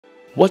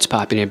What's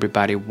poppin'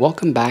 everybody,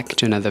 welcome back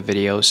to another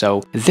video.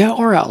 So there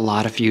are a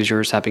lot of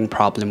users having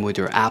problem with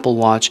their Apple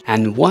Watch,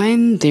 and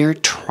when they're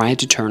trying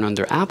to turn on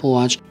their Apple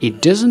Watch,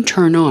 it doesn't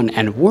turn on,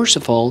 and worst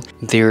of all,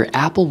 their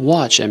Apple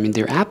Watch,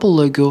 their Apple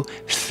logo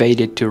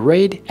faded to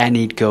red and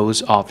it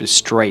goes off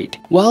straight.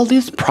 Well,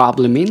 this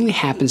problem mainly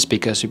happens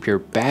because of your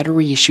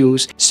battery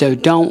issues, so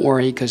don't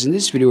worry, because in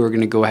this video we're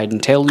going to go ahead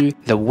and tell you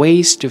the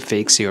ways to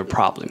fix your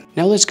problem.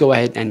 Now let's go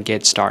ahead and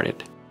get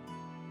started.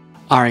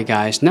 Alright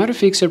guys, now to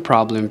fix your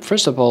problem,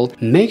 first of all,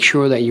 make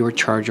sure that your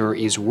charger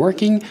is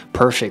working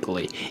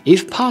perfectly.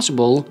 If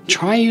possible,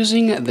 try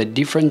using the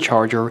different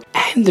charger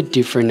and the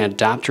different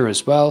adapter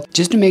as well,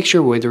 just to make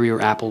sure whether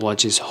your Apple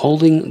Watch is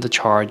holding the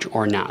charge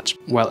or not.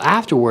 Well,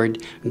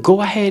 afterward,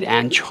 go ahead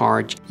and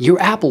charge your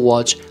Apple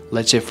Watch,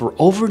 let's say for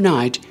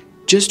overnight,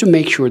 just to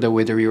make sure that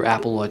whether your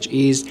Apple Watch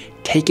is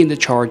taking the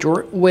charge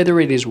or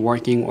whether it is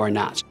working or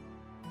not.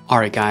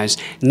 Alright guys,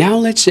 now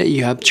let's say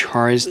you have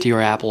charged your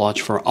Apple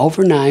Watch for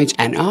overnight,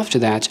 and after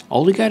that,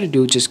 all you gotta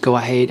do is just go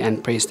ahead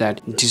and press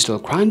that digital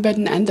crown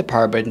button and the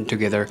power button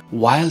together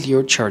while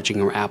you're charging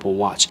your Apple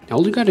Watch. Now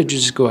all you gotta do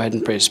is just go ahead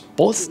and press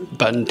both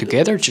buttons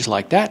together just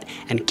like that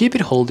and keep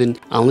it holding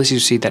unless you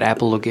see that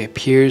Apple logo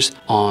appears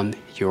on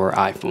your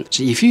iPhone.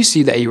 So if you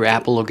see that your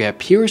Apple logo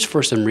appears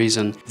for some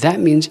reason, that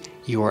means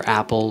your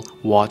Apple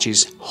Watch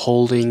is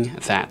holding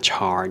that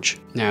charge.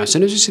 Now, as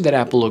soon as you see that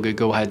Apple logo,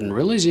 go ahead and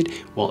release it.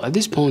 Well, at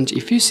this point,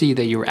 if you see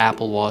that your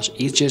Apple Watch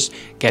is just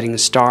getting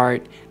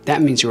started,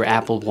 that means your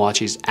Apple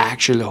Watch is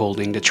actually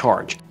holding the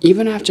charge.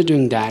 Even after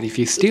doing that, if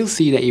you still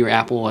see that your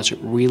Apple Watch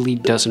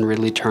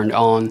doesn't turn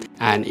on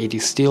and it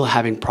is still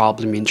having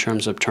problem in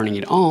terms of turning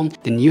it on,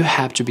 then you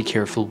have to be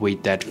careful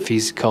with that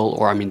physical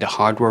or the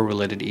hardware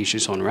related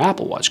issues on your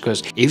Apple Watch,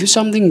 because if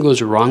something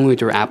goes wrong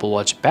with your Apple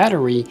Watch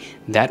battery,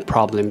 that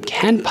problem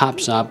can pop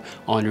up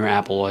on your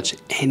Apple Watch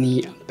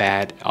any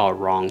bad or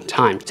wrong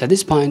time. So at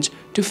this point,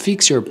 to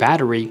fix your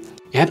battery,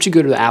 you have to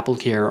go to the Apple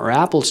Care or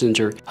Apple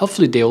Center.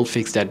 Hopefully they will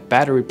fix that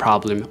battery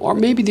problem, or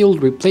maybe they will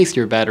replace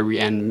your battery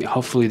and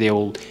hopefully they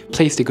will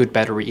place the good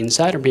battery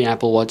inside of your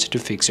Apple Watch to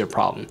fix your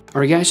problem.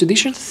 Alright guys, so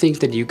these are the things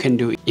that you can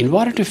do in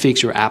order to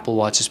fix your Apple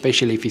Watch,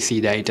 especially if you see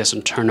that it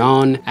doesn't turn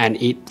on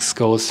and it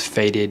goes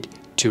faded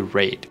to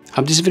red.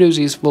 Hope this video is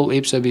useful.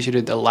 If so, be sure to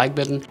hit the like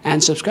button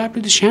and subscribe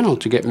to the channel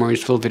to get more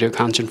useful video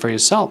content for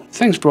yourself.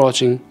 Thanks for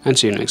watching and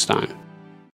see you next time.